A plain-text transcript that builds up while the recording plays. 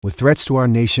With threats to our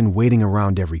nation waiting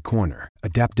around every corner,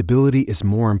 adaptability is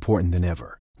more important than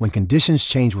ever. When conditions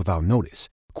change without notice,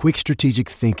 quick strategic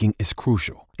thinking is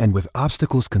crucial. And with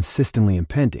obstacles consistently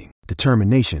impending,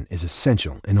 determination is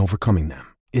essential in overcoming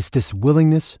them. It's this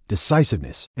willingness,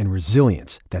 decisiveness, and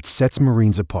resilience that sets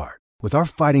Marines apart. With our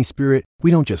fighting spirit, we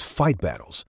don't just fight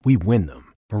battles, we win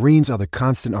them. Marines are the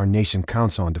constant our nation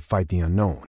counts on to fight the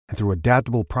unknown. And through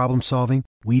adaptable problem solving,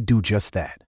 we do just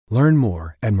that. Learn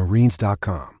more at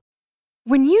marines.com.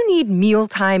 When you need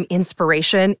mealtime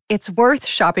inspiration, it's worth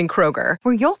shopping Kroger,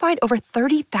 where you'll find over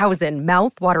 30,000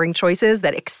 mouth-watering choices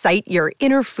that excite your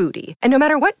inner foodie. And no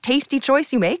matter what tasty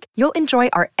choice you make, you'll enjoy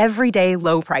our everyday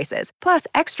low prices, plus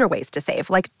extra ways to save,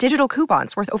 like digital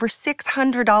coupons worth over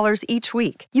 $600 each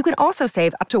week. You can also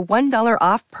save up to $1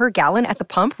 off per gallon at the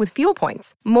pump with fuel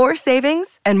points. More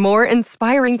savings and more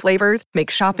inspiring flavors make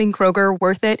shopping Kroger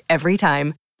worth it every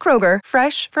time. Kroger,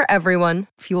 fresh for everyone.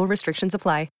 Fuel restrictions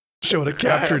apply. Should have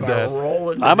captured that.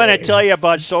 I'm going to tell you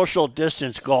about social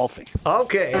distance golfing.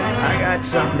 Okay, I got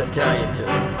something to tell you, too.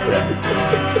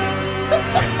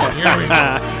 Here we go.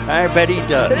 I bet he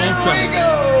does. Here we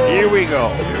go. Here we go.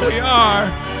 Here we are.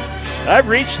 I've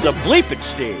reached the bleeping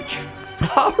stage.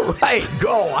 All right,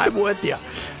 go. I'm with you.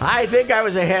 I think I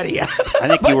was ahead of you. I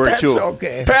think you were, that's too.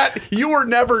 Okay. Pat, you were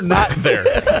never not there.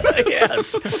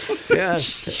 Yes. Yes.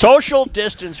 Social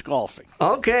distance golfing.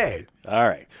 Okay. All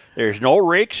right. There's no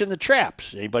rakes in the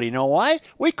traps. Anybody know why?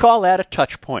 We call that a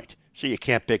touch point. So you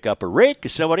can't pick up a rake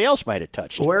because somebody else might have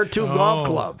touched it. Where two golf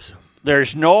clubs?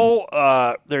 There's no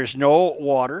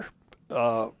water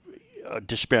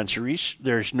dispensaries.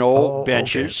 There's no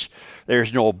benches. Okay.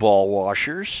 There's no ball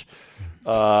washers.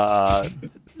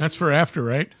 That's for after,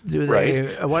 right? Do they?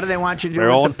 What do they want you to do Their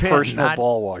with own the pin? personal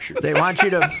ball washers. They want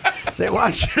you to. They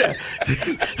want you to.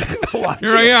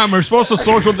 Here I am. We're supposed to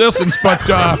social distance, but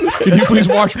can you please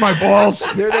wash my balls?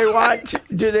 Do they want?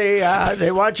 Do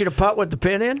they want you to putt with the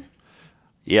pin in?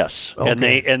 Yes,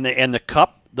 Okay. and the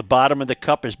cup, the bottom of the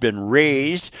cup has been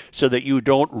raised so that you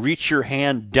don't reach your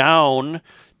hand down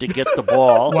to get the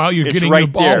ball While you're it's getting right your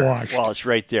ball there. washed. Well, it's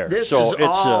right there. This so is it's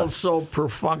all so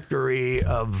perfunctory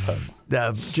of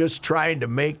just trying to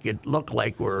make it look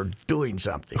like we're doing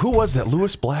something. Who was that?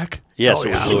 Lewis Black? yes, it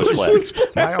was Lewis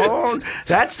Black. My own.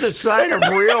 That's the sign of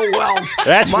real wealth.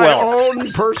 That's my wealth.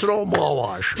 own personal blow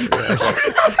wash. Yes.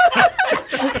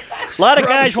 A lot of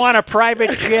guys want a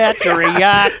private jet or a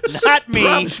yacht. Not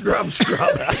me. Scrub.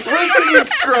 Rinsing and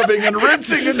scrubbing and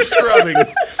rinsing and scrubbing.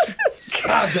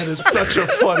 God, that is such a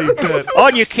funny bit. Oh,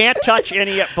 and you can't touch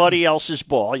anybody else's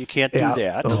ball. You can't do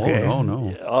that. Okay.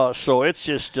 No. So it's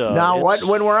just Now, it's-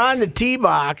 when we're on the tee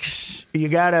box, you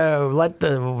gotta let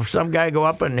some guy go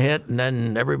up and hit, and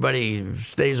then everybody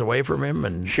stays away from him.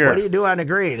 And Sure. what do you do on the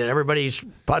green? And everybody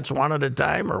putts one at a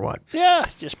time, or what? Yeah,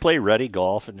 just play ready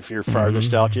golf, and if you're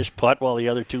farthest out, just putt while the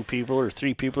other two people or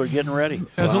three people are getting ready.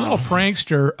 As a little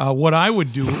prankster, what I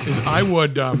would do is I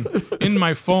would, in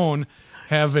my phone,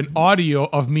 have an audio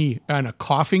of me on a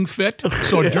coughing fit.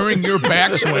 So during your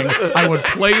backswing, I would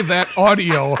play that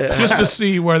audio just to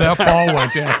see where that ball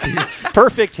went after you.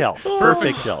 Perfect health.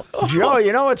 Perfect health. Joe,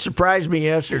 you know what surprised me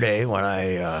yesterday when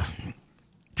I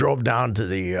drove down to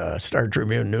the Star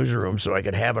Tribune newsroom so I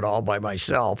could have it all by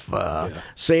myself.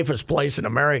 Safest place in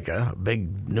America,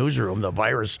 big newsroom, the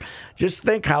virus. Just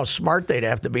think how smart they'd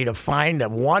have to be to find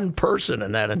one person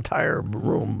in that entire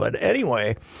room. But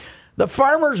anyway, the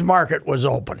farmer's market was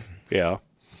open. Yeah.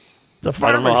 The I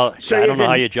farmers. don't know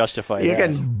how you justify You that.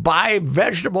 can buy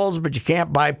vegetables, but you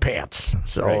can't buy pants.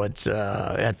 So Right. it's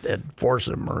at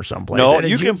Forsum or someplace. No, And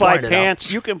you as can buy pointed out-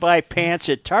 pants. You can buy pants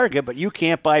at Target, but you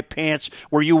can't buy pants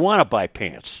where you want to buy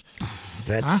pants.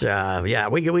 That's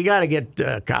we got to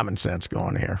get common sense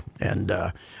going here, and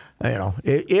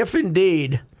if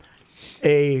indeed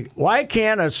why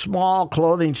can't a small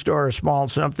clothing store, a small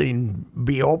something,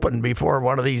 be open before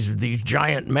one of these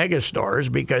giant mega stores?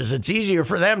 Because it's easier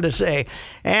for them to say,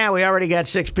 we already got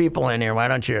 6 people in here. Why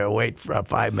don't you wait for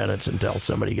 5 minutes until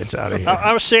somebody gets out of here?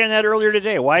 I was saying that earlier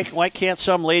today. Why can't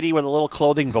some lady with a little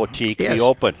clothing boutique Yes. be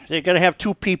open? They're going to have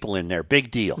 2 people in there. Big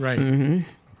deal. Right. Mm-hmm.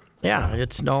 Yeah,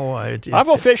 it's no. I've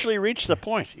officially reached the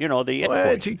point. The end Well,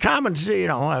 point. it's common.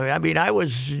 I mean,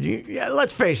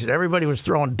 let's face it. Everybody was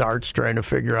throwing darts trying to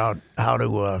figure out how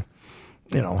to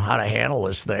handle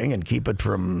this thing and keep it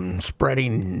from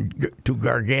spreading to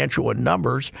gargantuan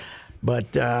numbers.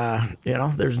 But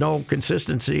there's no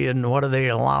consistency in what are they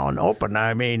allowing open.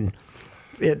 I mean,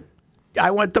 I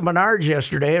went to Menards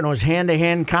yesterday and it was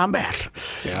hand-to-hand combat.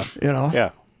 Yeah. Yeah.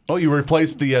 Oh, you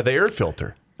replaced the air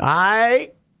filter.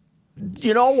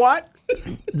 You know what?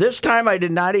 this time I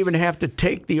did not even have to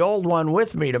take the old one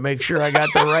with me to make sure I got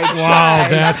the right Wow,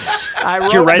 size. that's I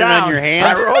Did you write it on down- your hand?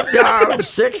 I wrote down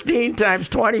 16 times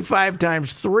 25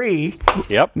 times 3.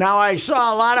 Yep. Now, I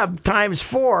saw a lot of times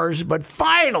 4s, but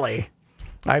finally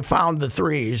I found the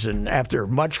 3s. And after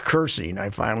much cursing, I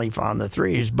finally found the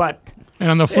 3s. But, and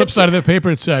on the flip side of the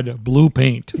paper it said blue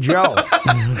paint. Joe,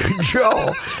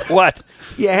 Joe, What?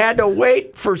 you had to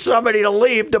wait for somebody to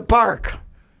leave the park.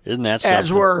 Isn't that something?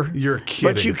 As we're, You're kidding.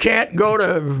 but you can't go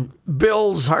to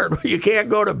Bill's You can't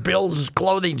go to Bill's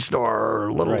clothing store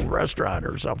or little restaurant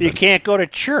or something. You can't go to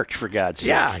church, for God's sake.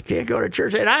 Yeah, I can't go to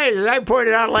church. And as I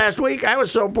pointed out last week, I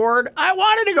was so bored, I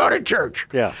wanted to go to church.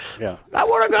 Yeah. I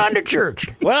would have gone to church.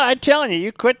 Well, I'm telling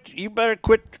you, you better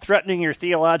quit threatening your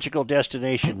theological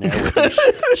destination there with these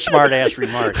smart-ass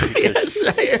remarks. Because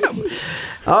Yes, I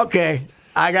am. Okay,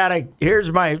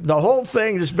 here's the whole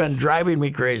thing has been driving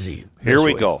me crazy. Here this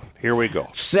we week. go. Here we go.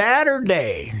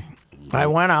 Saturday, I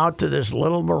went out to this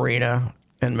little marina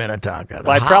in Minnetonka.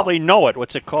 Well, I probably know it.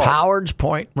 What's it called? Howard's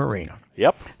Point Marina.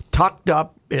 Yep. Tucked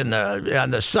up on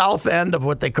the south end of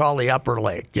what they call the Upper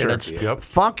Lake. Sure. And it's Yep.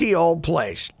 funky old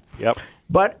place. Yep.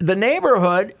 But the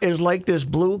neighborhood is like this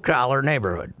blue collar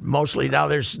neighborhood. Mostly now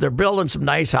they're building some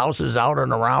nice houses out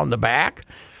and around the back,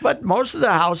 but most of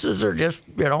the houses are just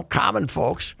common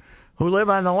folks who live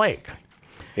on the lake.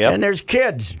 Yep. And there's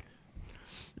kids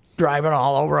driving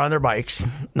all over on their bikes,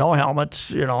 no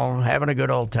helmets, having a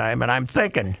good old time. And I'm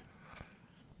thinking,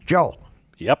 Joe,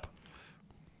 Yep.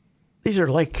 these are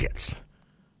lake kids.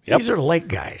 Yep. These are lake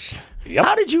guys. Yep.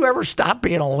 How did you ever stop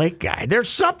being a lake guy? There's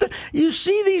something. You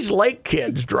see these lake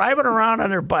kids driving around on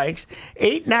their bikes,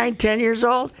 8, 9, 10 years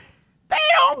old. They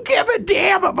don't give a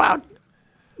damn about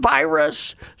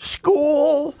virus,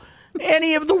 school,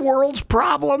 any of the world's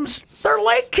problems. They're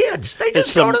lake kids. They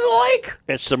just go to the lake.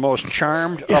 It's the most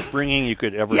charmed upbringing you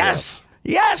could ever Yes. have.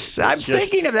 Yes. I'm just-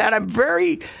 thinking of that. I'm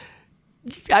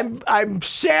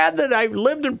sad that I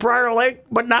lived in Prior Lake,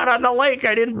 but not on the lake.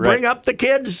 I didn't bring up the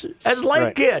kids as lake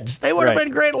Right. kids. They would have Right.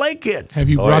 been great lake kids. Have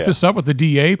you brought yeah. this up with the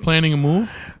DA planning a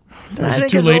move? Or is I it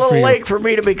think too it's a late for little you? late for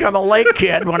me to become a lake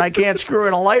kid when I can't screw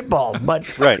in a light bulb.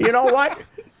 But Right. you know what?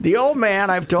 The old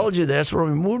man, I've told you this, when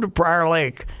we moved to Prior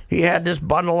Lake, he had this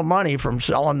bundle of money from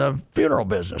selling the funeral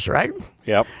business, right?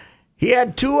 Yep. He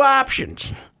had two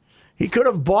options. He could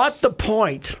have bought the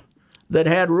point that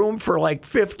had room for like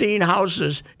 15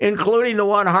 houses, including the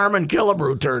one Harmon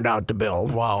Killebrew turned out to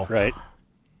build. Wow. Right.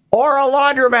 Or a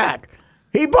laundromat.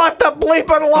 He bought the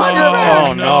bleeping laundromat.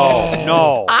 Oh,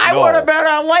 no. I no. would have been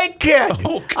a lake kid.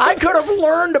 I could have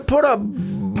learned to put a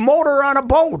motor on a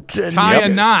boat. And Tie a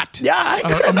knot. Yeah, I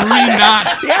could A marine knot.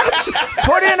 Yes,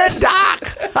 put in a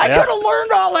dock. I could have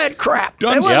learned all that crap.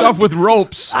 Done It was- stuff with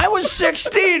ropes. I was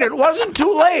 16. It wasn't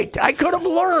too late. I could have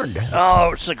learned.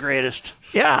 Oh, it's the greatest.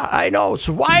 Yeah, I know.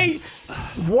 So why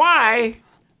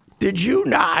did you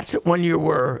not, when you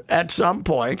were at some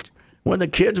point, when the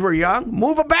kids were young,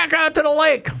 move it back out to the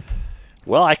lake?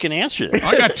 Well, I can answer that.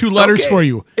 I got 2 letters Okay. for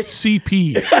you.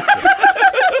 CP.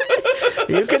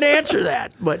 You can answer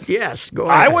that, but yes, go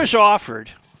I ahead. was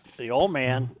offered, the old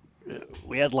man,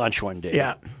 we had lunch one day.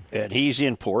 Yeah. And he's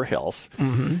in poor health.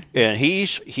 Mm-hmm. And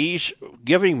he's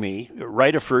giving me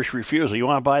right of first refusal. You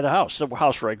want to buy the house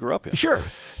where I grew up in. Sure.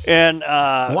 And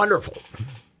Wonderful.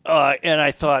 and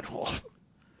I thought, well,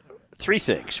 3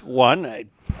 things. One,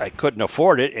 I couldn't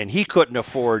afford it, and he couldn't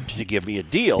afford to give me a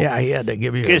deal. Yeah, he had to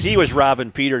give you. Because he was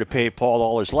robbing Peter to pay Paul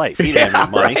all his life. He didn't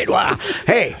have any money. Right. Wow.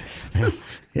 Hey.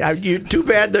 Yeah, too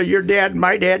bad that your dad and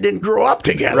my dad didn't grow up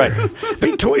together. Right.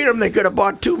 Between them, they could have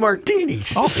bought 2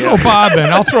 martinis. I'll throw Bob in.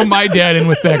 I'll throw my dad in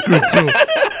with that group,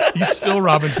 too. He's still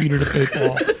robbing Peter to pay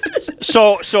Paul.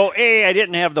 So A, I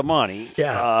didn't have the money.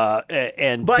 Yeah.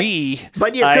 And But, B,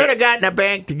 but you could have gotten a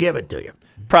bank to give it to you.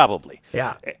 probably.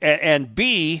 Yeah. And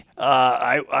B,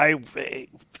 I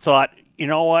thought, you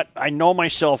know what? I know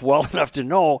myself well enough to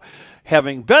know,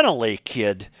 having been a lake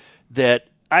kid, that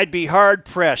I'd be hard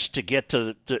pressed to get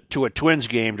to a Twins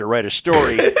game to write a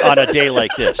story on a day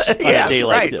like this. Yes, a day right.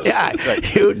 like this.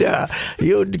 Yeah. Right.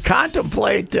 You'd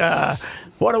contemplate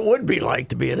what it would be like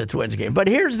to be at a Twins game. But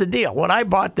here's the deal: when I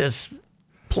bought this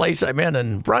place I'm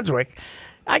in Brunswick,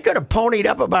 I could have ponied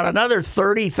up about another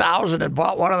 $30,000 and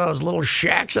bought one of those little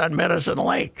shacks on Medicine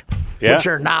Lake, Yeah. which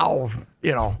are now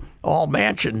all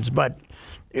mansions. But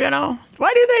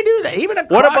why did I do that? Even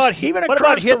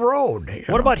across the road.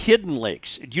 What about Hidden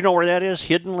Lakes? Do you know where that is?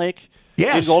 Hidden Lake?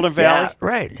 Yes, In Golden Valley? Yeah,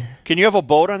 right. Can you have a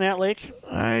boat on that lake?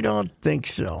 I don't think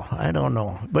so. I don't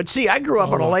know. But see, I grew up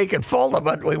on a lake in Fulda,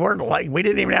 but we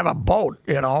didn't even have a boat,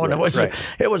 and it was right.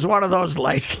 one of those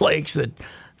nice lakes that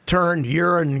turned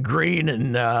urine green and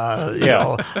you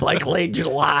know, like late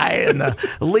July, and the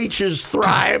leeches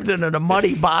thrived and a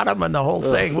muddy bottom and the whole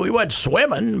thing. We went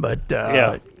swimming, but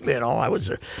you know, I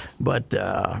was, but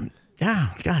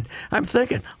yeah, God, I'm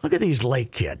thinking, look at these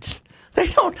lake kids.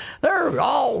 They're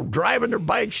all driving their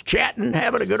bikes, chatting,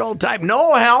 having a good old time.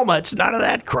 No helmets, none of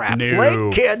that crap. No.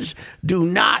 Lake kids do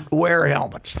not wear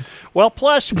helmets. Well,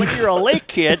 plus when you're a lake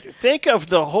kid, think of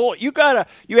the whole. You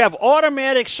have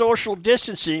automatic social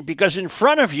distancing because in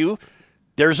front of you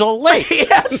there's a lake.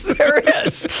 Yes, there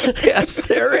is. Yes,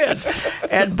 there is.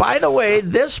 And by the way,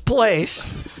 this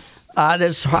place,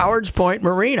 this Howard's Point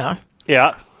Marina,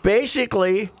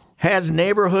 basically has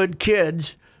neighborhood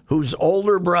kids whose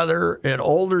older brother and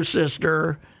older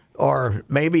sister, or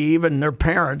maybe even their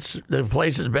parents, the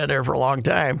place has been there for a long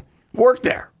time, work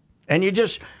there. And you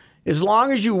just, as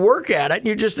long as you work at it,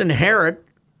 you just inherit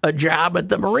a job at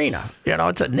the marina. You know,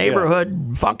 it's a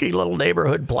neighborhood, funky little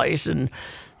neighborhood place, and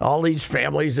all these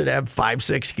families that have 5,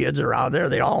 6 kids around there,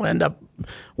 they all end up,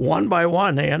 one by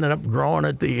one, they ended up growing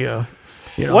at the,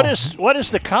 you know. What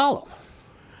is the column?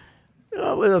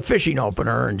 With a fishing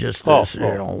opener and just this, you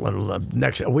know,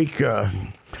 next week.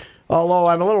 Although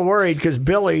I'm a little worried because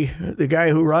Billy, the guy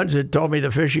who runs it, told me the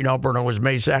fishing opener was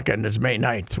May 2nd. It's May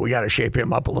 9th. We got to shape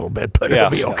him up a little bit, but it'll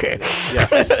be okay. Yeah.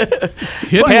 But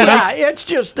yeah, it's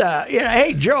just, you know,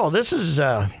 hey, Joe, this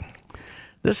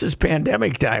is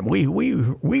pandemic time. We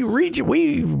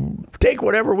take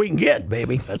whatever we can get,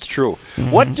 baby. That's true.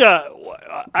 What?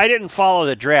 I didn't follow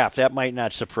the draft. That might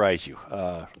not surprise you.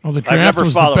 Well, the draft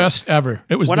was the best ever.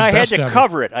 It was when the I had best to ever.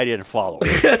 cover it. I didn't follow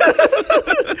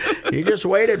it. You just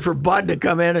waited for Bud to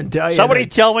come in and tell you. Somebody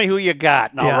tell me who you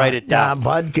got, and I'll write it down. Yeah,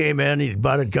 Bud came in.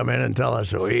 Bud had come in and tell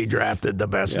us who he drafted the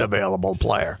best available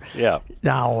player. Yeah.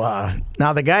 Now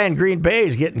the guy in Green Bay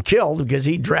is getting killed because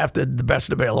he drafted the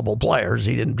best available players.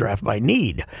 He didn't draft by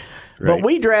need. Right. But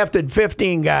we drafted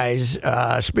 15 guys.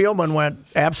 Spielman went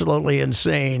absolutely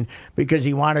insane because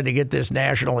he wanted to get this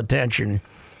national attention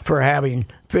for having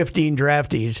 15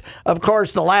 draftees. Of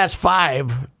course, the last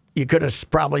 5 you could have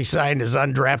probably signed as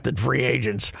undrafted free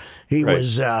agents. He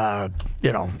was,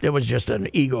 you know, it was just an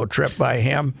ego trip by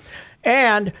him.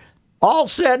 And all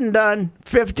said and done,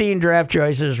 15 draft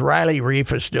choices. Riley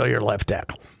Reif is still your left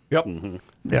tackle. Yep. You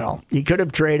know, he could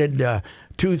have traded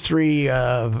 2, 3,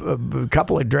 a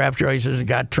couple of draft choices and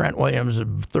got Trent Williams, a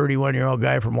 31-year-old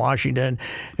guy from Washington.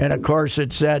 And, of course,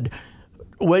 it said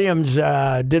Williams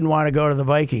didn't want to go to the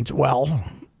Vikings. Well,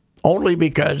 only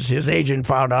because his agent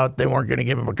found out they weren't going to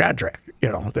give him a contract. You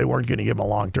know, they weren't going to give him a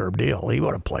long-term deal. He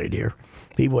would have played here.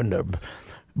 He wouldn't have.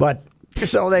 But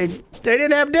so they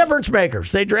didn't have difference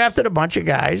makers. They drafted a bunch of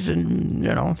guys, and,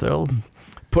 you know, they'll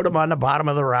put them on the bottom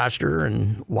of the roster,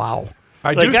 and wow.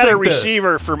 They got a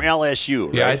receiver from LSU,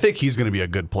 right? Yeah, I think he's going to be a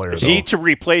good player. Is he to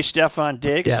replace Stephon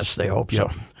Diggs? Yes, they hope so.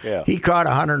 Yeah. He caught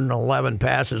 111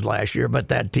 passes last year, but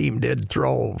that team did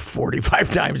throw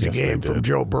 45 times a game from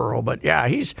Joe Burrow. But yeah,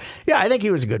 I think he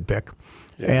was a good pick.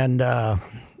 Yeah. And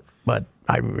but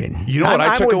I mean, you know what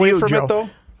I took away from it though?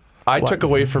 I What? took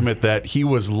away from it that he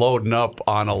was loading up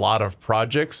on a lot of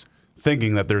projects,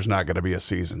 thinking that there's not going to be a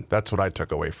season. That's what I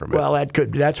took away from it. Well,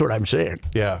 that's what I'm saying.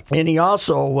 Yeah. And he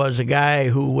also was a guy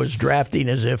who was drafting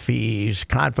as if he's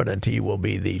confident he will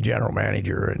be the general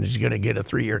manager and he's going to get a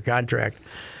 3-year contract.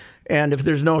 And if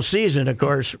there's no season, of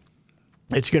course,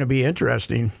 it's going to be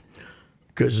interesting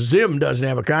because Zim doesn't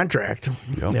have a contract.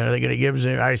 Yep. You know, they're going to give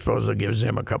Zim, I suppose they'll give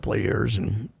Zim a couple of years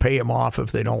and pay him off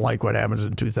if they don't like what happens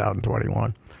in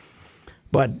 2021.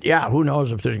 But, yeah, who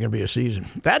knows if there's going to be a season.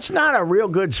 That's not a real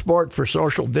good sport for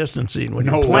social distancing when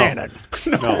you're playing it.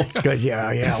 No. Because,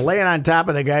 laying on top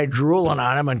of the guy, drooling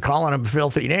on him and calling him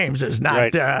filthy names is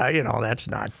not, that's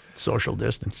not social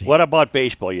distancing. What about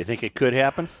baseball? You think it could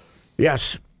happen?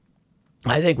 Yes.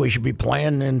 I think we should be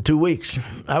playing in 2 weeks.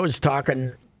 I was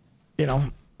talking,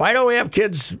 why don't we have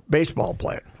kids baseball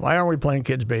playing? Why aren't we playing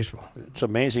kids baseball? It's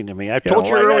amazing to me. I told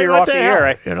you earlier off the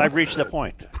air, I've reached the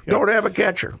point. Don't have a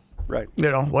catcher. Right.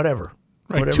 Whatever.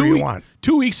 Right. Whatever you want.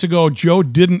 2 weeks ago, Joe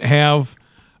didn't have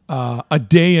a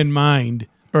day in mind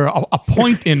or a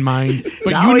point in mind,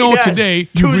 but now today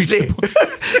you reached Tuesday. the point.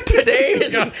 Today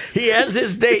he has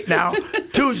his date now.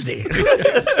 Tuesday.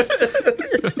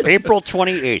 April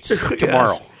 28th,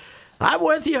 tomorrow. Yes. I'm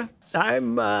with you.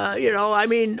 I'm,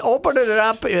 opening it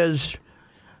up is,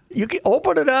 you can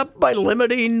open it up by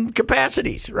limiting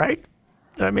capacities, right?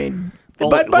 I mean,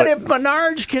 but if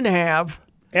Menards can have.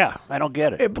 Yeah, I don't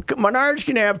get it. If Menards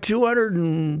can have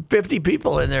 250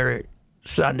 people in there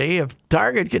Sunday, if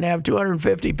Target can have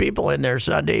 250 people in there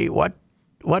Sunday, what's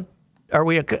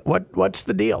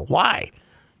the deal? Why?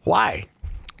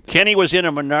 Kenny was in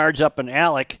a Menards up in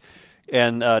Alec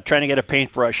and trying to get a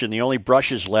paintbrush, and the only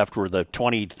brushes left were the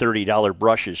 $20, $30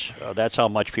 brushes. That's how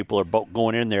much people are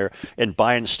going in there and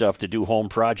buying stuff to do home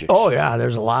projects. Oh yeah,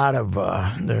 there's a lot of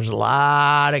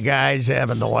guys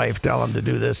having the wife tell them to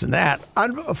do this and that.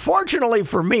 Unfortunately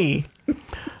for me,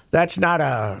 that's not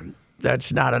an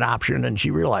option, and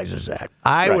she realizes that.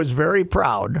 I was very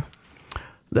proud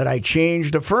that I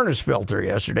changed a furnace filter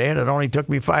yesterday, and it only took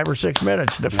me 5 or 6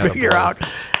 minutes to figure out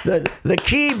the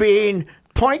key being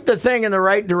point the thing in the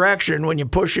right direction when you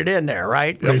push it in there,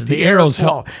 right? Because the arrows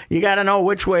help. You got to know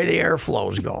which way the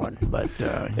airflow is going. But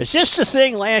is this the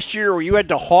thing last year where you had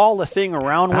to haul the thing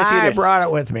around with you? I brought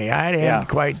it with me. I didn't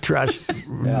quite trust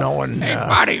knowing. Hey,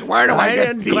 buddy, where do I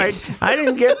get these? I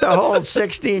didn't get the whole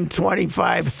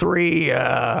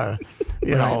 16-25-3.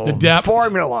 The depth.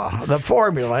 Formula. The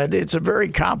formula. It's a very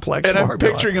complex And formula. I'm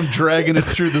picturing him dragging it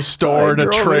through the store in a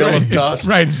trail of dust.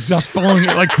 Right, it's just following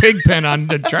it like Pigpen on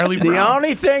the Charlie Brown. The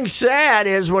only thing sad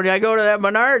is when I go to that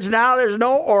Menards now, there's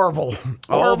no Orville.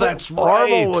 Oh, that's right.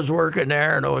 Orville was working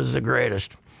there, and it was the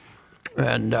greatest.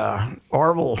 And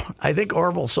Orville, I think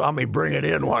Orville saw me bring it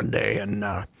in one day,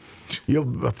 and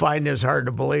you'll find this hard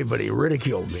to believe, but he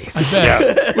ridiculed me. I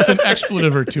bet. With an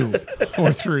expletive or 2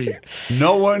 or 3.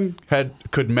 No one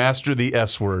could master the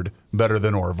S word better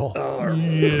than Orville.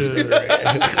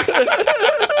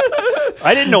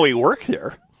 I didn't know he worked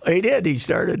there. He did. He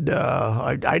started.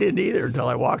 I didn't either until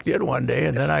I walked in one day,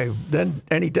 and then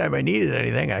anytime I needed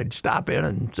anything, I'd stop in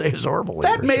and say his Orville.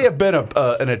 That may have been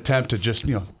an attempt to just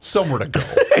somewhere to go.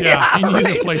 Yeah, he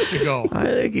needed a place to go. I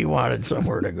think he wanted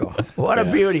somewhere to go. What a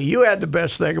beauty! You had the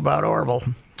best thing about Orville.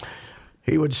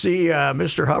 He would see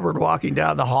Mr. Hubbard walking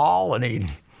down the hall, and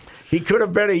he could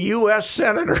have been a U.S.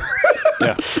 senator.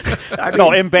 Yeah.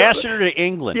 Ambassador to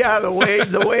England. Yeah, the way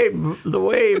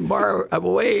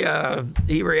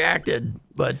he reacted,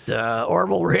 but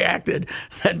Orville reacted.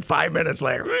 Then 5 minutes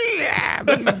later,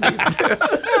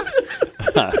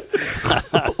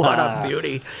 what a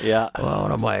beauty! Yeah,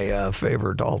 one of my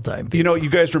favorite all-time people. You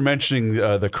guys were mentioning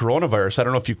the coronavirus. I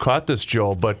don't know if you caught this,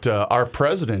 Joe, but our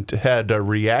president had a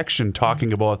reaction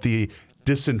talking about the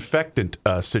disinfectant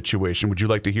situation. Would you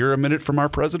like to hear a minute from our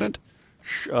president?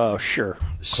 Sure.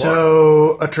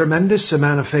 So a tremendous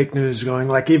amount of fake news going,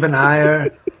 like even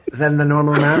higher than the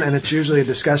normal amount, and it's usually a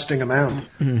disgusting amount,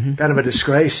 kind of a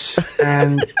disgrace.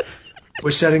 And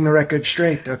we're setting the record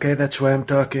straight, okay? That's why I'm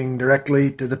talking directly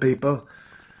to the people.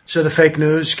 So the fake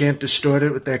news can't distort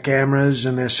it with their cameras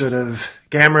and their sort of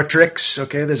camera tricks,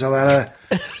 okay? There's a lot of...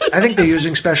 I think they're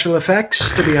using special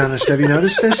effects, to be honest. Have you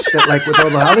noticed this? That like with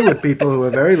all the Hollywood people who are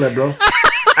very liberal,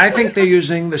 I think they're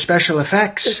using the special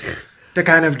effects to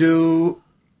kind of do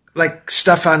like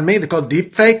stuff on me. They're called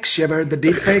deep fakes. You ever heard the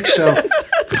deep fakes? So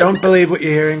don't believe what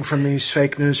you're hearing from these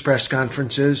fake news press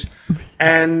conferences.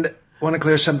 And want to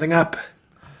clear something up.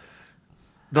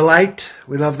 The light,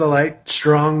 we love the light,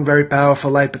 strong, very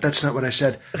powerful light, but that's not what I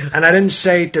said. And I didn't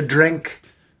say to drink,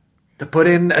 to put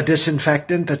in a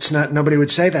disinfectant. That's not, nobody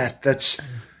would say that. That's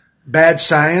bad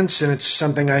science, and it's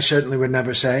something I certainly would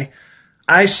never say.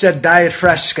 I said Diet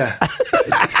Fresca.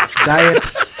 Diet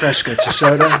Fresca. It's a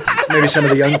soda. Maybe some of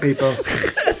the young people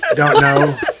don't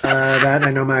know that.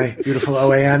 I know my beautiful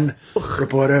OAN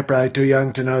reporter, probably too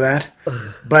young to know that.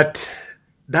 But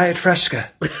Diet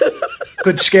Fresca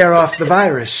could scare off the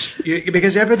virus.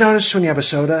 Because you ever notice when you have a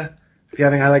soda, if you're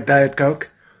having, I like Diet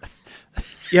Coke,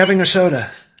 you're having a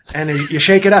soda, and you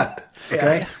shake it up,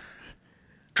 okay? Yeah.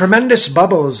 Tremendous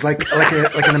bubbles, like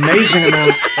an amazing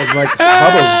amount of like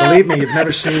bubbles. Believe me, you've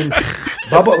never seen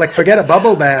bubble. Like forget a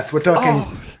bubble bath. We're talking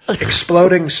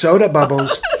exploding soda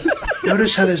bubbles.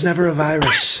 Notice how there's never a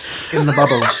virus in the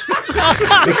bubbles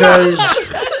because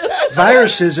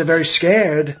viruses are very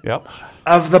scared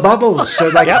of the bubbles. So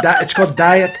like it's called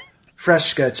Diet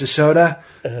Fresca. It's a soda.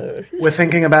 We're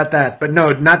thinking about that, but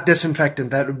no, not disinfectant.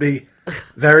 That would be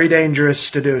very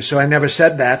dangerous to do. So I never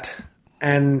said that,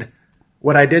 and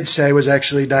what I did say was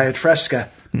actually Diet Fresca.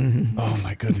 Mm-hmm. Oh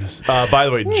my goodness! By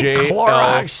the way,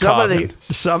 Clorox. Some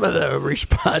of the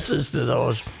responses to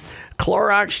those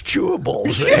Clorox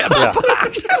chewables. They have a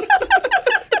box.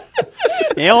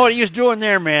 You know what he was doing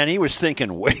there, man? He was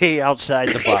thinking way outside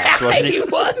the box, wasn't he?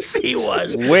 He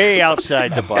was way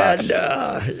outside the box.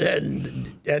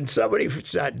 And somebody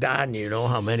said, Don, you know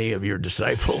how many of your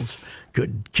disciples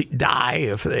could die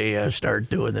if they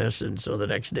start doing this? And so the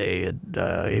next day,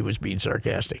 he was being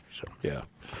sarcastic. So yeah,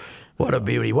 what a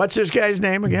beauty! What's this guy's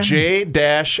name again?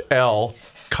 J-L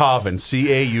Cauvin,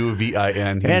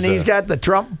 Cauvin. And he's got the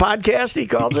Trump podcast, he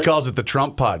calls it? He calls it the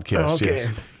Trump podcast, Okay. yes.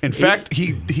 In fact,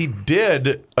 he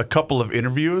did a couple of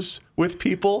interviews with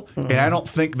people, and I don't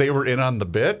think they were in on the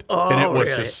bit, and it was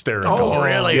really? hysterical. Oh,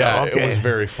 really? Yeah, Okay. it was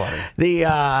very funny.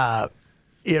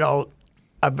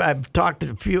 I've talked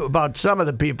to a few about some of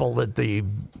the people that the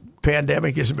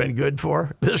pandemic has been good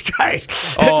for. This guy,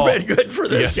 it's been good for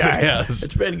this yes, guy. it has.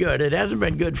 It's been good. It hasn't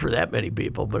been good for that many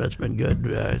people, but it's been good.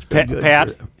 It's been good.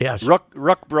 Pat, Yes.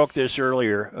 Rook broke this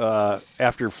earlier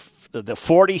after the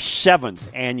 47th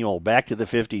annual Back to the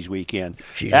 50s weekend.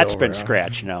 That's been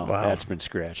scratched now. Wow. That's been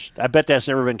scratched. I bet that's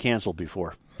never been canceled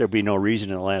before. There'd be no reason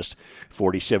in the last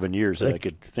 47 years that I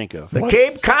could think of. The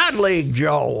Cape Cod League,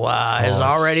 Joe, has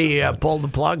already pulled the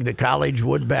plug. The College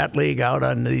Wood Bat League out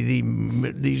on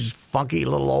these funky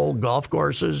little old golf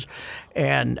courses,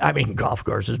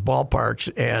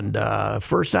 ballparks, and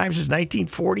first time since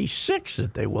 1946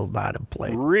 that they will not have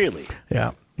played. Really?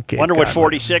 Yeah. Cape Wonder what Cod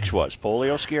 46 was.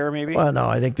 Polio scare, maybe? Well, no,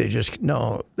 I think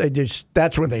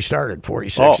that's when they started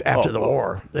 46 after the oh,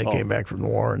 war. They came back from the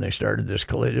war and they started this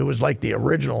college. It was like the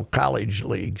original college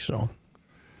league. So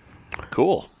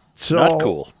Cool. So Not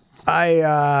cool.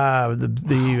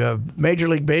 The Major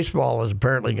League Baseball is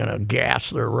apparently going to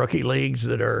gas their rookie leagues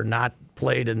that are not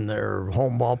played in their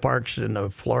home ballparks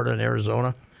in Florida and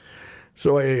Arizona.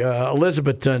 So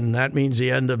Elizabethton, that means the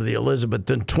end of the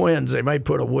Elizabethton Twins. They might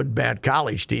put a Wood Bat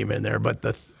College team in there. But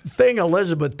the thing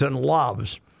Elizabethton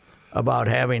loves about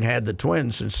having had the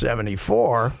Twins since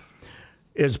 '74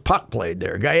 is Puck played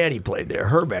there, Gaetti played there,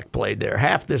 Herbeck played there.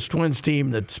 Half this Twins team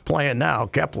that's playing now,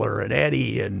 Kepler and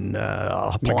Eddie and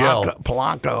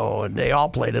Polanco, and they all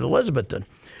played at Elizabethton.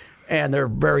 And they're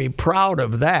very proud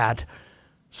of that.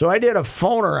 So I did a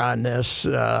phoner on this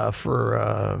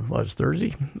for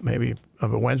Thursday, maybe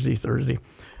Wednesday, Thursday,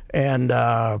 and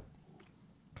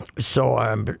so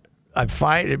I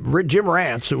find Jim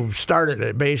Rance, who started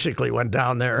it, basically went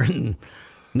down there and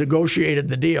negotiated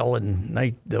the deal in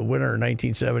the winter of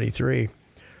 1973,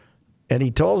 and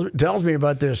he tells me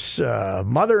about this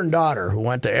mother and daughter who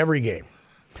went to every game.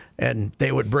 And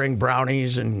they would bring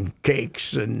brownies and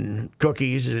cakes and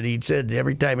cookies. And he said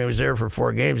every time he was there for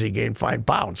 4 games, he gained 5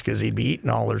 pounds because he'd be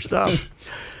eating all their stuff.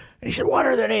 And he said, "What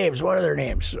are their names? What are their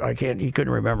names?" He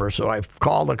couldn't remember. So I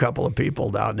called a couple of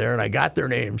people down there and I got their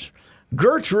names: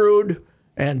 Gertrude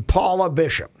and Paula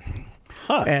Bishop.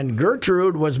 And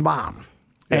Gertrude was mom.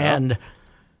 Yeah. And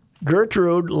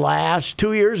Gertrude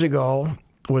 2 years ago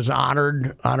was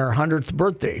honored on her 100th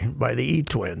birthday by the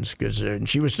E-Twins, and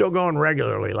she was still going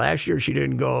regularly. Last year she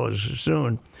didn't go as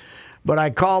soon. But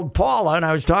I called Paula, and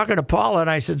I was talking to Paula, and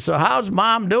I said, "So how's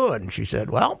Mom doing?" She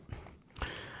said, "Well,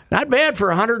 not bad for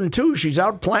 102. She's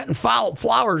out planting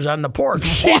flowers on the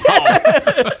porch."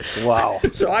 Wow.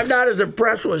 So I'm not as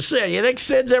impressed with Sid. You think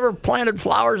Sid's ever planted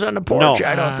flowers on the porch? No.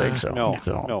 I don't think so.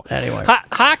 No. Anyway.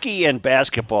 Hockey and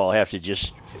basketball have to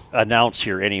just announce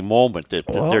here any moment that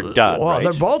they're done, Well, right?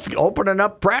 they're both opening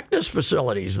up practice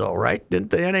facilities, though, right? Didn't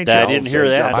the NHL I didn't hear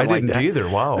say that. something I like didn't either.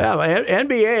 Wow. Yeah,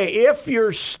 NBA, if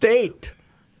your state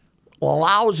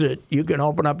allows it, you can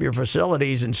open up your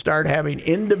facilities and start having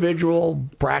individual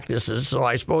practices. So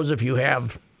I suppose if you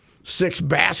have 6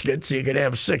 baskets, you could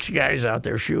have 6 guys out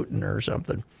there shooting or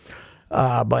something.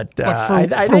 But for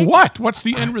think, what? What's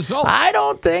the end result? I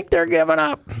don't think they're giving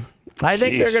up. I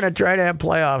think they're Jeez. going to try to have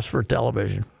playoffs for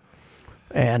television.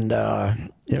 And, I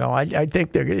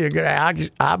think they're going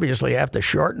to obviously have to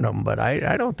shorten them, but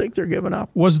I don't think they're giving up.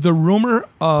 Was the rumor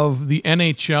of the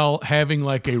NHL having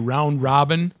like a round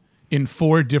robin in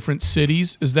 4 different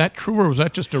cities, is that true, or was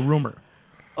that just a rumor?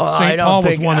 St. Paul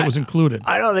was one that was included.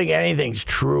 I don't think anything's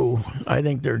true. I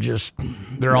think they're just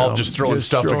all just throwing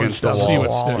stuff against the See wall.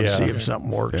 what and sticks. see if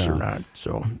something works or not.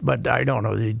 So, but I don't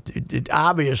know. It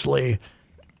obviously.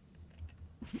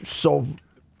 So,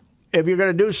 if you're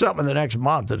going to do something the next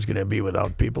month, it's going to be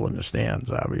without people in the stands,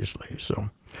 obviously. So,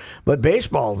 but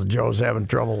baseball, Joe's having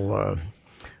trouble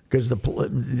because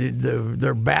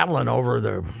they're battling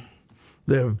over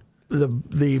the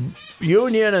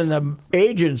union and the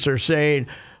agents are saying,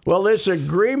 well, this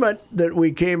agreement that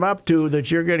we came up to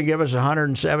that you're going to give us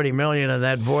 $170 million and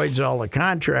that voids all the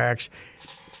contracts.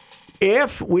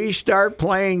 If we start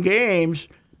playing games,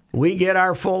 we get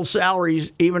our full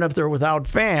salaries even if they're without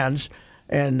fans.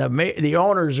 And the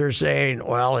owners are saying,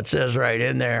 well, it says right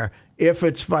in there, if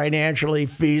it's financially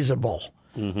feasible.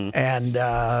 Mm-hmm.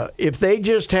 And if they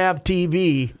just have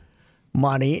TV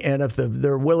money and if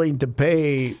they're willing to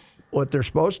pay what they're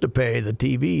supposed to pay, the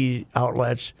TV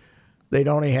outlets, they'd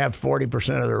only have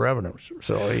 40% of their revenues.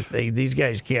 So these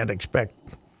guys can't expect,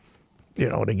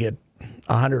 to get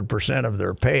 100% of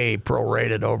their pay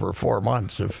prorated over 4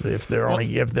 months if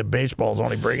the baseball's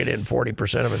only bringing in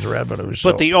 40% of its revenues.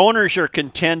 But the owners are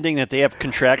contending that they have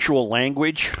contractual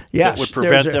language that would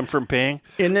prevent them from paying?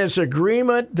 In this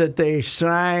agreement that they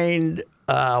signed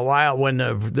when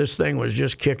this thing was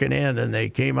just kicking in, and they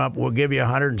came up, we'll give you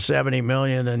 $170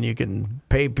 million and you can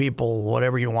pay people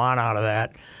whatever you want out of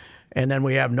that. And then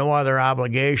we have no other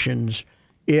obligations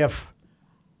if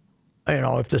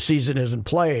the season isn't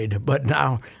played. But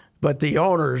the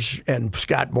owners and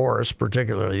Scott Boras,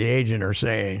 particularly the agent, are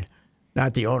saying,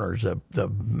 not the owners,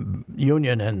 the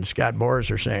union and Scott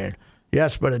Boras are saying,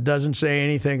 yes, but it doesn't say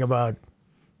anything about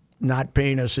not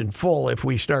paying us in full if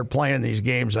we start playing these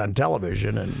games on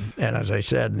television. And as I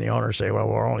said, the owners say, well,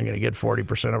 we're only going to get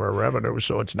 40% of our revenue,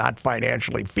 so it's not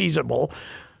financially feasible.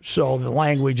 So the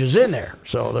language is in there.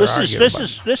 So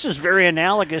this is very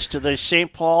analogous to the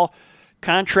St. Paul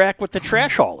contract with the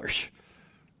trash haulers,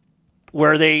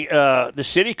 where the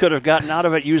city could have gotten out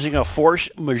of it using a force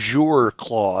majeure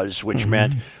clause, which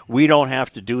meant we don't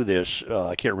have to do this.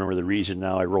 I can't remember the reason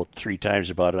now. I wrote 3 times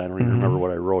about it. I don't even remember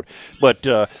what I wrote. But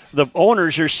the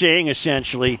owners are saying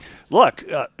essentially, look,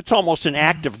 it's almost an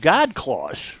act of God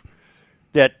clause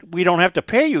that we don't have to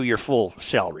pay you your full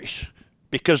salaries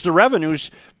because the revenues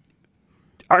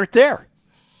aren't there.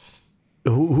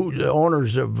 Who the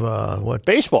owners of what?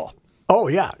 Baseball. Oh,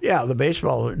 yeah, the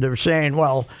baseball. They're saying,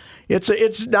 well,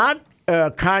 it's not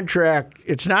a contract.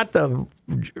 It's not the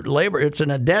labor. It's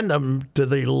an addendum to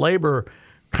the labor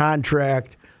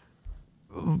contract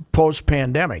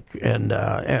post-pandemic, and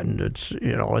it's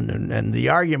and the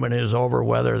argument is over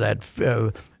whether that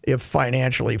if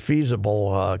financially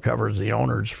feasible covers the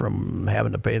owners from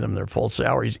having to pay them their full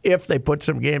salaries if they put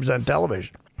some games on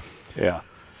television. Yeah.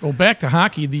 Well, back to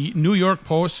hockey. The New York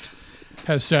Post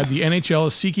has said the NHL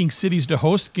is seeking cities to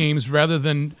host games rather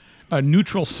than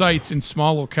neutral sites in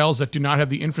small locales that do not have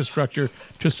the infrastructure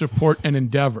to support an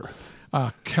endeavor.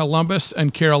 Columbus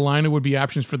and Carolina would be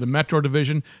options for the Metro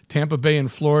Division, Tampa Bay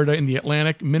and Florida in the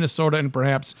Atlantic, Minnesota and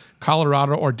perhaps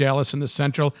Colorado or Dallas in the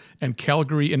Central, and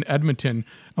Calgary and Edmonton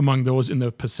among those in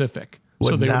the Pacific.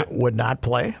 Would not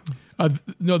play?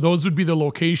 No, those would be the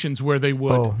locations where they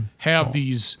would have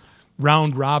these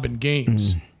round-robin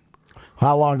games.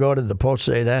 How long ago did the Post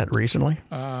say that? Recently?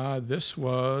 This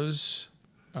was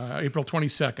April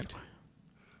 22nd.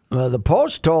 The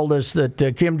Post told us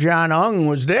that Kim Jong-un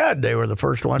was dead. They were the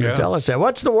first one to tell us that.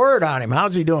 What's the word on him?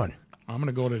 How's he doing? I'm going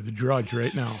to go to the Drudge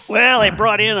right now. Well, they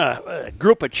brought in a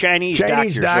group of Chinese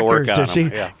doctors to work on to see,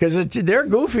 him. because they're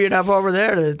goofy enough over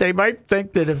there that they might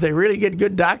think that if they really get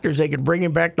good doctors, they can bring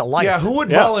him back to life. Yeah, who would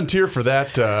volunteer for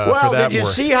that? Did you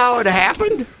see how it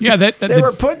happened? Yeah, they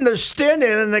were putting the stent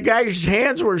in, and the guy's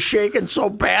hands were shaking so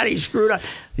bad he screwed up.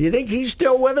 Do you think he's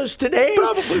still with us today?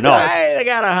 Probably no. I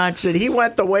got a hunch that he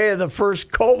went the way of the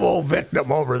first Kovo victim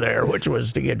over there, which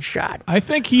was to get shot. I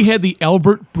think he had the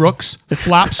Albert Brooks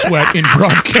flop sweat in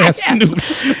broadcast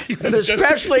news. And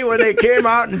especially when they came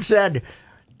out and said,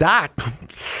 Doc,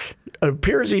 it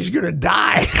appears he's going to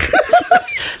die.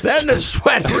 Then the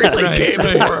sweat really came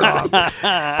pouring off.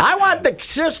 I want the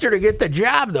sister to get the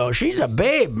job, though. She's a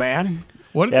babe, man.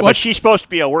 But she's supposed to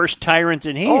be a worse tyrant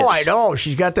than he is. Oh, I know.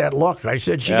 She's got that look. I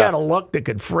said she got a look that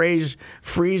could freeze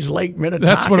Lake Minnetonka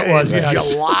That's what it was, in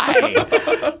yes.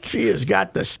 July. She has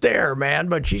got the stare, man,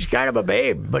 but she's kind of a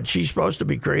babe, but she's supposed to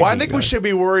be crazy. Well, I think we should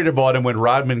be worried about him when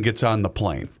Rodman gets on the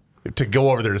plane to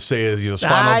go over there to say his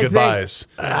final goodbyes.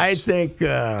 I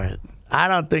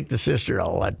don't think the sister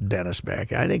will let Dennis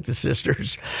back. I think the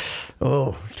sister's,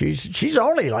 she's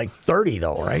only like 30,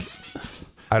 though, right?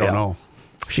 I don't know.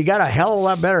 She got a hell of a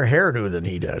lot better hairdo than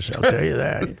he does. I'll tell you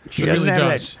that. She doesn't have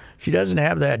that. She doesn't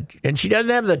have that, and she doesn't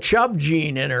have the chub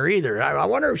gene in her either. I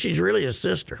wonder if she's really a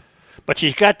sister. But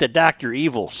she's got the Dr.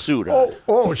 Evil suit on.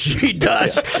 Oh, she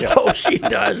does. Oh, she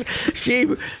does.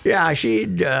 She'd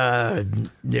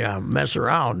mess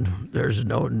around. There's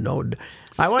no.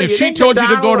 If she told you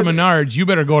to go to Menards, you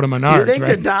better go to Menards. You think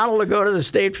right? that Donald would go to the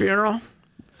state funeral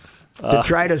to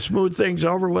try to smooth things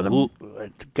over with him?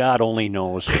 God only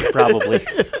knows. Probably.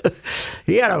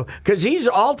 Because he's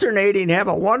alternating, have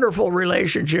a wonderful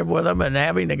relationship with him, and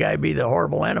having the guy be the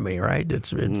horrible enemy. Right?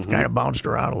 It's kind of bounced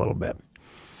around a little bit.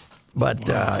 But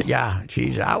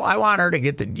I want her to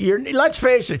get let's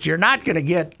face it, you're not going to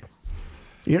get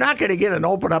an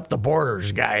open up the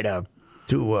borders guy to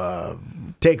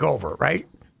take over, right?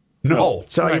 No.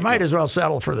 So you might as well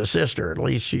settle for the sister. At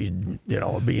least she'd,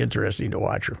 it'd be interesting to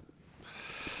watch her.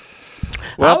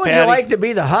 Well, how would you like to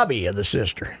be the hubby of the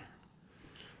sister?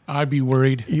 I'd be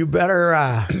worried. You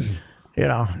better, You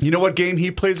know what game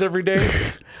he plays every day?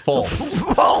 False.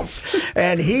 False.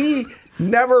 And he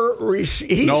he's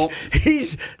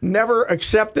never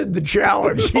accepted the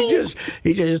challenge. He just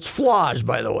it's flaws,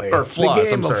 by the way. Or flaws,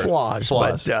 the game I'm of sorry.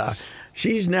 flaws. But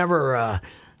she's never.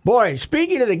 Boy,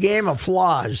 speaking of the game of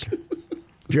flaws,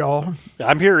 Joe,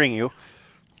 I'm hearing you.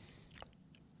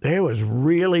 there was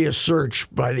really a search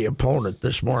by the opponent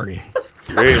this morning.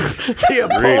 Really?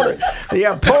 The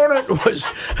opponent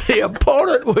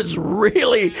was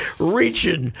really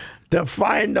reaching to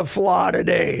find the flaw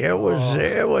today. It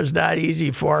was not easy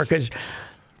for her because,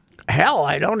 hell,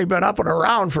 I'd only been up and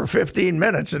around for 15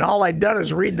 minutes, and all I'd done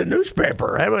is read the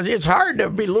newspaper. It's hard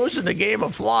to be losing the game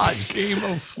of flaws. Game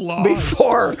of flaws.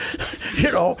 Before,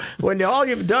 when all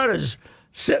you've done is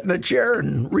sit in a chair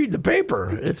and read the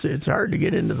paper. It's hard to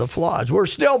get into the flaws. We're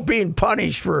still being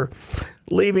punished for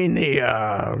leaving the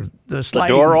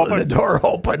door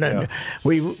open, and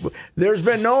there's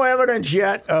been no evidence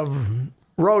yet of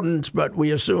rodents, but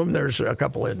we assume there's a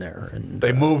couple in there. And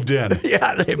They moved in.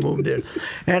 yeah, they moved in,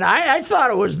 and I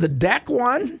thought it was the deck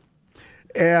one.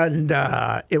 And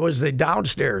it was the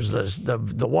downstairs,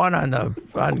 the one on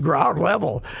ground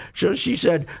level. So she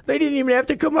said they didn't even have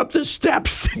to come up the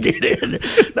steps to get in.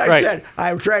 And I said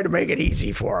I tried to make it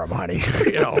easy for them, honey.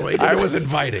 I was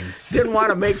inviting. Didn't want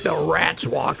to make the rats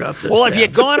walk up the Well, steps. have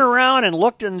you gone around and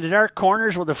looked in the dark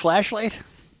corners with a flashlight?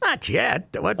 Not yet.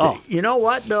 You know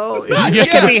what though? You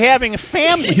could be having a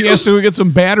family. He has to get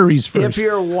some batteries If first.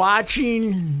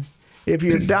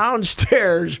 you're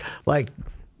downstairs, like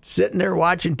sitting there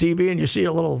watching TV and you see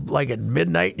a little, like at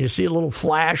midnight, and you see a little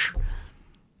flash,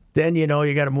 then you know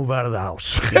you got to move out of the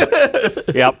house.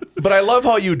 Yep. But I love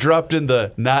how you dropped in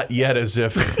the not yet as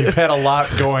if you've had a lot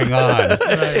going on.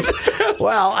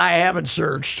 Well, I haven't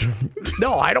searched.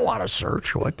 No, I don't want to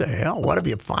search. What the hell? What if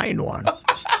you find one?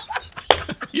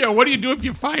 Yeah, what do you do if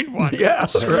you find one? Yeah,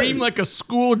 Scream like a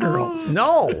schoolgirl.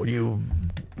 No,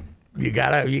 you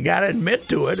gotta admit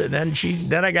to it, and then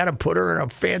I gotta put her in a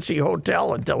fancy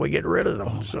hotel until we get rid of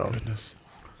them. Goodness.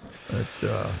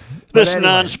 This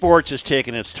non-sports is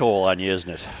taking its toll on you, isn't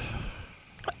it?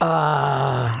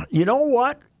 You know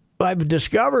what I've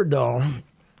discovered though?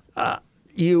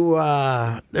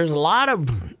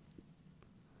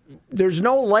 There's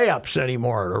no layups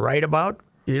anymore to write about.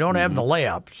 You don't have the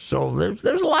layups, so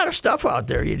there's a lot of stuff out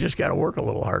there. You just got to work a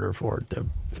little harder for it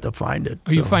to find it.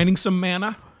 Are you finding some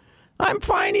manna? I'm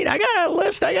finding. I got a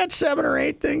list. I got 7 or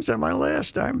 8 things on my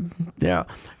list. Of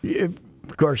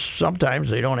course,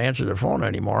 sometimes they don't answer their phone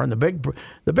anymore. And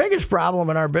the biggest problem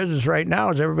in our business right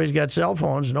now is everybody's got cell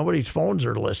phones. Nobody's phones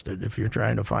are listed. If you're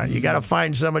trying to find, you got to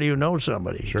find somebody who knows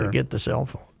somebody to get the cell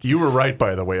phone. You were right,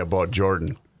 by the way, about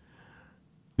Jordan.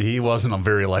 He wasn't a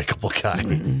very likable guy.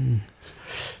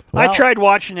 Well, I tried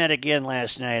watching that again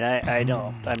last night.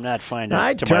 I'm not finding it.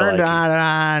 I to my turned liking. on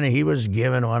and on. He was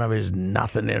giving one of his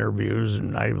nothing interviews,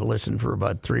 and I listened for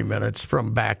about 3 minutes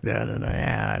from back then. And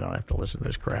I don't have to listen to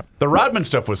this crap. The Rodman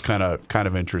stuff was kind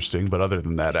of interesting, but other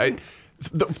than that,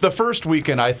 the first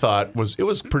weekend I thought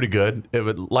was pretty good.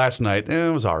 Last night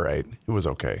it was all right. It was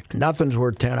okay. Nothing's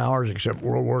worth 10 hours except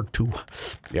World War II.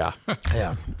 Yeah.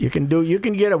 Yeah, you can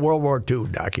get a World War II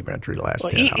documentary last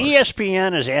 10 hours.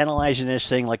 ESPN is analyzing this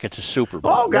thing like it's a Super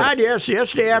Bowl. Oh God, yes!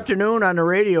 Yesterday afternoon on the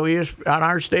radio, on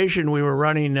our station, we were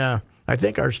running. I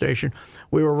think our station,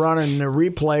 we were running the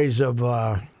replays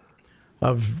of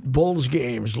Bulls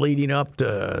games leading up to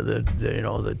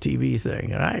the TV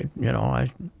thing, and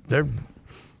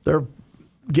they're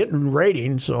getting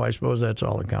ratings, so I suppose that's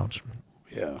all that counts.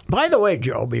 Yeah. By the way,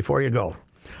 Joe, before you go,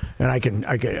 and I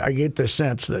get the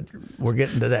sense that we're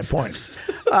getting to that point.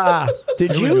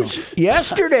 Did you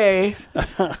yesterday?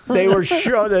 They were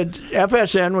that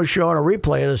FSN was showing a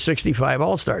replay of the '65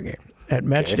 All-Star game at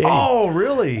Met Stadium. Oh,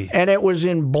 really? And it was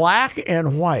in black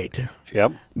and white.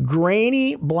 Yep.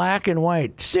 Grainy black and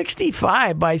white.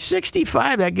 65 by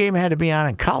 65. That game had to be on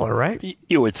in color, right?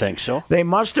 You would think so. They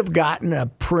must have gotten a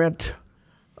print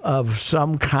of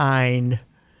some kind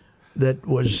that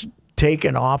was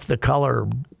taken off the color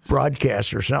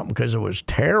broadcast or something because it was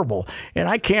terrible. And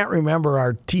I can't remember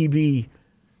our TV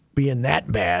being that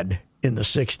bad in the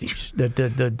 60s,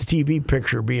 the TV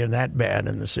picture being that bad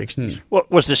in the 60s.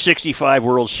 What was the '65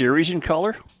 World Series in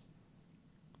color?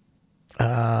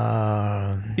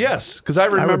 Yes, because I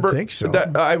remember. would think so.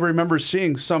 I remember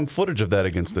seeing some footage of that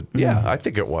against the. Yeah, I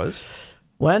think it was.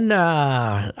 When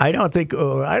I don't think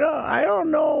I don't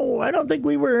know. I don't think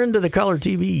we were into the color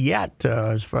TV yet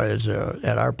as far as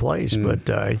at our place. But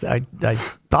I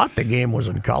thought the game was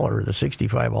in color, the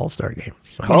 '65 All-Star game.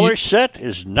 So. Color set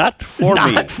is not for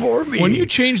me. Not for me. When you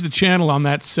changed the channel on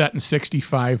that set in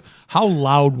 '65, how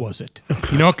loud was it?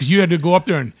 Because you had to go up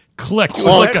there and click. It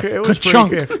was like It a was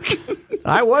chunk. pretty good.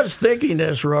 I was thinking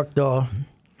this, Rook, though.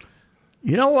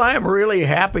 You know why I'm really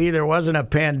happy there wasn't a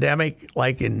pandemic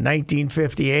like in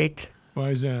 1958? Why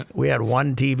is that? We had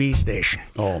one TV station.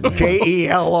 Oh, man.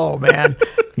 KELO, man.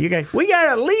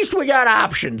 At least we got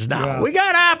options now. Yeah. We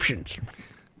got options.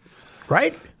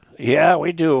 Right? Yeah,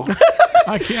 we do.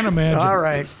 I can't imagine. All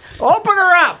right. Open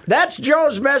her up. That's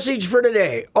Joe's message for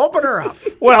today. Open her up.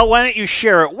 Well, why don't you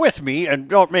share it with me and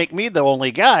don't make me the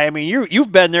only guy? I mean,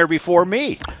 you've been there before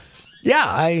me. Yeah,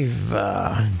 I've.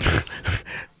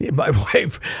 My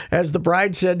wife, as the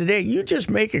bride said today, you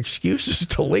just make excuses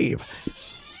to leave.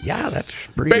 Yeah, that's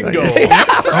pretty Bingo. good. Yeah,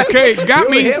 right. Okay, got You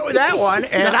me. hit with that one,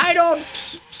 and I don't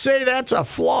say that's a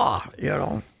flaw.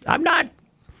 I'm not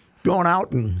going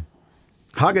out and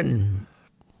hugging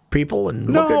people and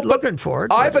looking for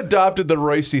it. I've adopted the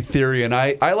Royce theory, and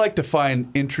I like to find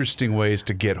interesting ways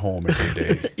to get home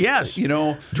every day. Yes,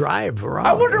 drive around.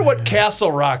 I wonder what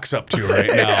Castle Rock's up to right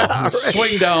now.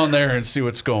 Swing down there and see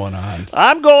what's going on.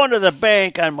 I'm going to the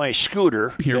bank on my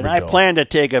scooter, Here and we I go. plan to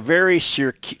take a very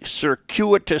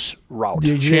circuitous route.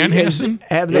 Did you Chanhassen?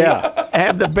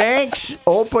 have the banks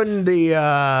opened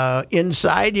the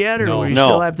inside yet, or No. do we No.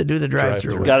 still have to do the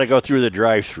drive-through? Got to go through the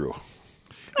drive-through.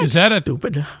 Is that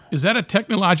Stupid. Is that a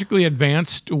technologically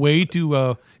advanced way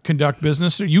to conduct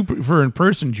business? Or you prefer in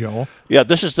person, Joe? Yeah,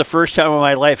 this is the first time in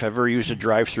my life I've ever used a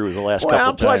drive-through the last Well,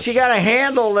 couple plus times. you got to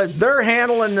handle it. They're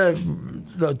handling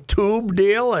the tube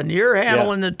deal, and you're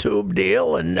handling the tube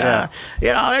deal, and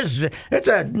it's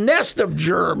a nest of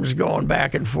germs going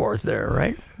back and forth there,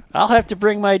 right? I'll have to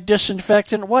bring my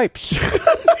disinfectant wipes.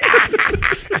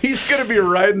 He's going to be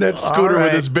riding that scooter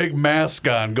with his big mask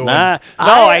on going. I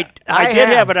did have.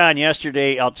 have it on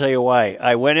yesterday. I'll tell you why.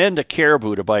 I went into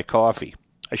Caribou to buy coffee.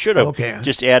 I should have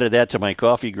just added that to my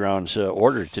coffee grounds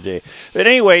order today. But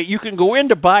anyway, you can go in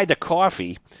to buy the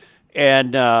coffee,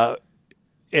 and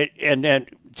then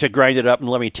to grind it up and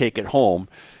let me take it home.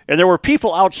 And there were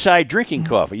people outside drinking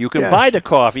coffee. You can buy the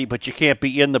coffee, but you can't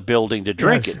be in the building to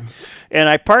drink it. And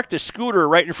I parked the scooter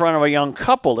right in front of a young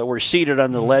couple that were seated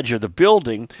on the ledge of the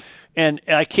building. And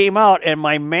I came out, and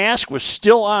my mask was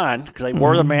still on because I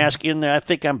wore the mask in there. I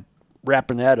think I'm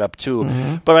wrapping that up too.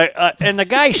 But and the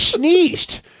guy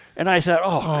sneezed. And I thought,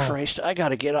 oh, Christ, I got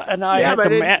to get out. And I had but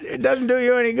the it doesn't do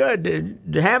you any good.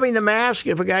 Having the mask,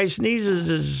 if a guy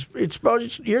sneezes,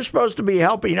 you're supposed to be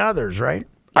helping others, right?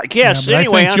 I guess. Yeah, but I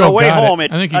Anyway, think on Joe the way got it. home, I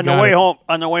think he got it.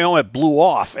 on the way home, it blew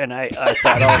off, and I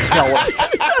thought, oh,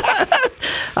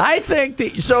 I think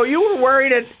so. You were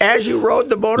wearing it as you rode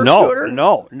the motor no, scooter?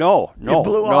 no. It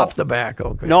blew off the back.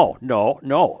 Okay.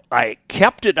 No. I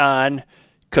kept it on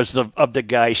because of the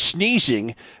guy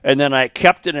sneezing, and then I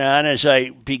kept it on as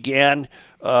I began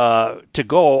to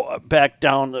go back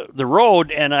down the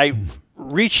road, and I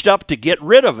reached up to get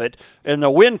rid of it, and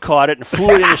the wind caught it and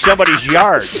flew it into somebody's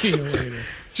yard. See you later.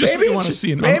 Just what you want to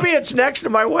see. Maybe it's next to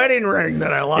my wedding ring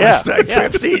that I lost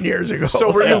 15 years ago.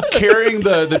 So were you carrying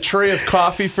the tray of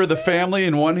coffee for the family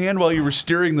in one hand while you were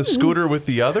steering the scooter with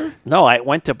the other? No, I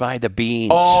went to buy the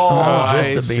beans.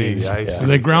 just the beans. I see. Are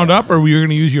they ground up, or were you going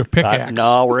to use your pickaxe?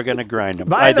 No, we're going to grind them.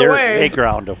 By the way- they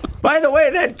ground them. By the way,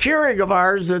 that Keurig of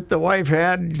ours that the wife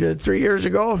had 3 years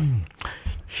ago,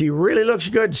 she really looks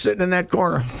good sitting in that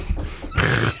corner.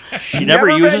 She never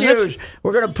uses been it? used.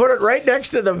 We're going to put it right next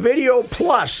to the Video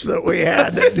Plus that we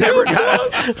had that never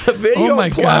got the Video Oh, my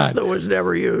Plus God. that was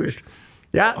never used.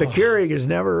 Yeah, the Keurig is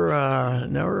never.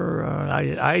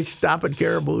 I stop at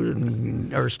Caribou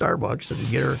or Starbucks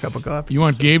to get her a cup of coffee. You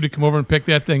want Gabe to come over and pick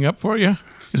that thing up for you?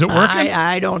 Is it working?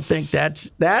 I don't think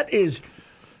that is.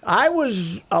 I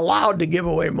was allowed to give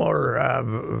away more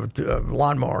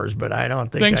lawnmowers, but I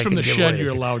don't think Things I from can the give shed away you're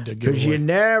allowed to give because you away.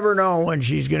 never know when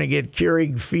she's going to get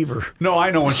Keurig fever. No, I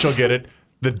know when she'll get it.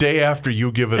 The day after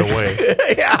you give it away.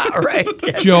 Yeah, right.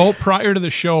 Joe, prior to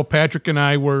the show, Patrick and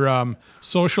I were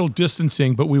social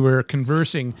distancing, but we were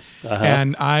conversing,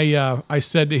 and I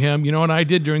said to him, you know what I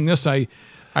did during this? I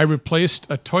replaced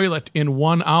a toilet in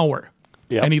 1 hour.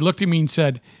 Yep. And he looked at me and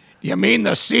said, you mean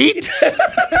the seat?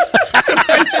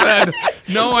 I said,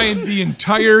 no, the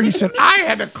entire, he said, I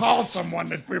had to call someone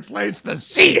to replace the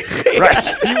seat. Right.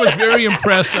 He was very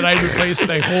impressed that I replaced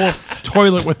a whole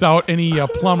toilet without any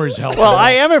plumber's help. Well,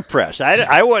 I am impressed.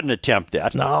 I wouldn't attempt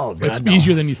that. No, God, It's no.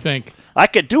 easier than you think. I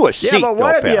could do a seat. Yeah, but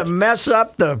what though, if you Pat. mess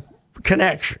up the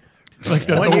connection? Like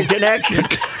the, When you connection.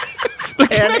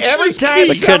 And every is time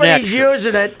key. somebody's connection.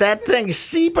 using it, that thing's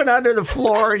seeping under the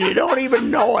floor and you don't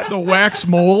even know it. the wax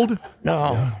mold.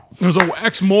 No. There's a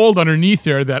wax mold underneath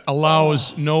there that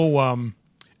allows no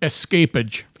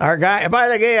escapage. Our guy, by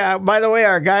the way,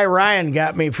 our guy Ryan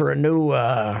got me for a new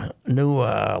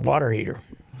water heater.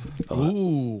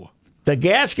 Ooh. The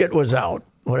gasket was out,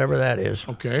 whatever that is.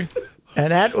 Okay.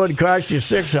 And that would cost you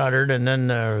 $600, and then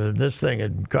this thing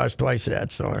would cost twice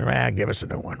that. So, give us a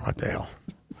new one. What the hell?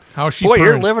 How's she Boy, you're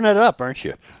purring? living it up, aren't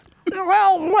you?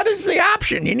 Well, what is the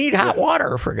option? You need hot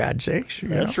water, for God's sakes.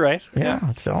 That's right.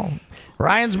 Yeah. So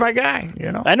Ryan's my guy.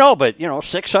 I know, but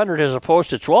 600 as opposed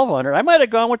to 1,200. I might have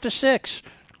gone with the 6.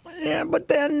 Yeah, but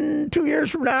then 2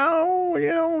 years from now,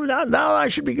 now I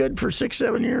should be good for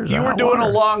 6-7 years. You were doing a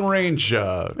long range.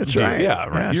 That's deal. right. Yeah,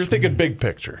 right. Yes. You're thinking big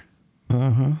picture.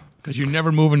 Because you're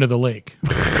never moving to the lake.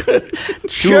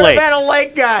 Should have late. been a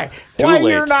lake guy. Too Why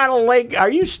late. you're not a lake?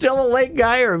 Are you still a lake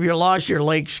guy, or have you lost your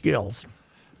lake skills?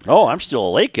 Oh, I'm still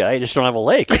a lake guy. I just don't have a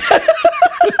lake.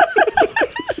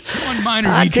 One minor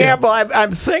I detail. can't believe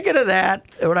I'm thinking of that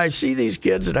when I see these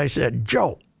kids, and I said,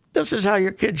 Joe, this is how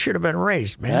your kid should have been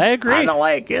raised, man. I agree. On the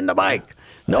lake, in the bike,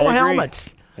 no I agree. helmets.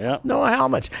 Yeah. No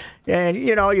helmets. And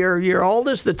your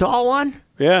oldest, the tall one.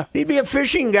 Yeah. He'd be a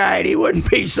fishing guide. He wouldn't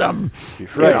be some,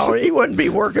 Right. he wouldn't be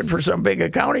working for some big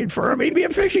accounting firm. He'd be a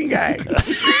fishing guide.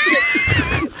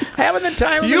 Having the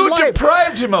time of his You life.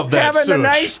 deprived him of that. Having the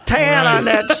Such. nice tan on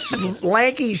that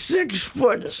lanky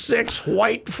 6'6"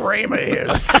 white frame of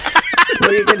his.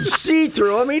 Where you can see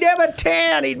through him. He'd have a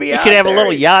tan. He'd be You out could have a there.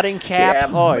 little yachting cap. He'd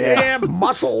have, Oh, he'd yeah. have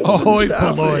muscles Oh, and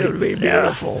stuff. boy. It would be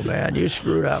beautiful, man. You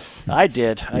screwed up. I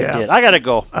did. Yeah. I got to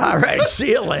go. All right,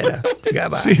 see you later.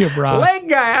 Goodbye. See you, bro. Lake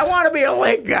guy. I want to be a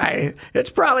lake guy.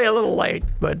 It's probably a little late,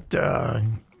 but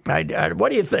what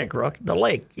do you think, Rook? The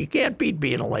lake. You can't beat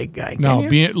being a lake guy, can No,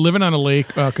 you? living on a lake,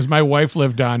 because my wife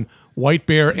lived on White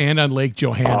Bear and on Lake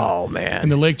Johanna. Oh, man.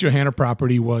 And the Lake Johanna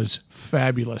property was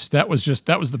fabulous. That was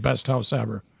the best house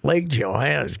ever. Lake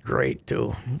Johanna's great,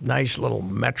 too. Nice little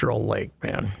metro lake,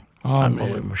 man. Oh,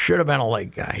 Unbelievable. Should have been a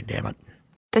lake guy, damn it.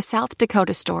 The South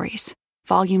Dakota Stories,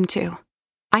 Volume 2.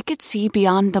 I could see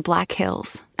beyond the Black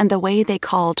Hills and the way they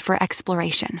called for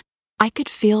exploration. I could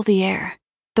feel the air,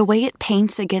 the way it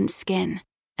paints against skin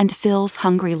and fills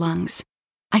hungry lungs.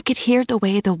 I could hear the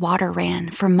way the water ran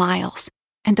for miles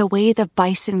and the way the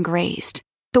bison grazed,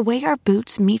 the way our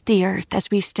boots meet the earth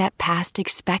as we step past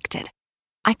expected.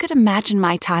 I could imagine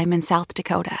my time in South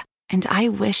Dakota, and I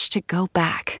wish to go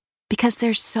back because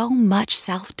there's so much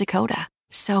South Dakota,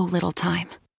 so little time.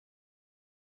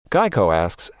 Geico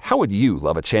asks, how would you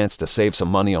love a chance to save some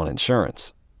money on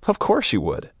insurance? Of course you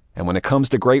would. And when it comes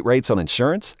to great rates on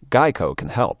insurance, Geico can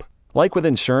help. Like with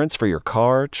insurance for your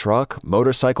car, truck,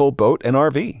 motorcycle, boat, and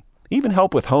RV. Even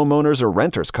help with homeowners or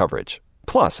renters coverage.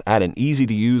 Plus, add an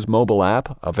easy-to-use mobile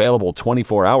app, available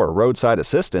 24-hour roadside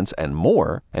assistance, and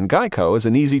more, and Geico is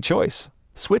an easy choice.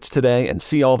 Switch today and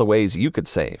see all the ways you could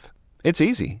save. It's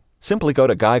easy. Simply go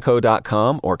to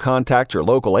geico.com or contact your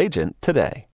local agent today.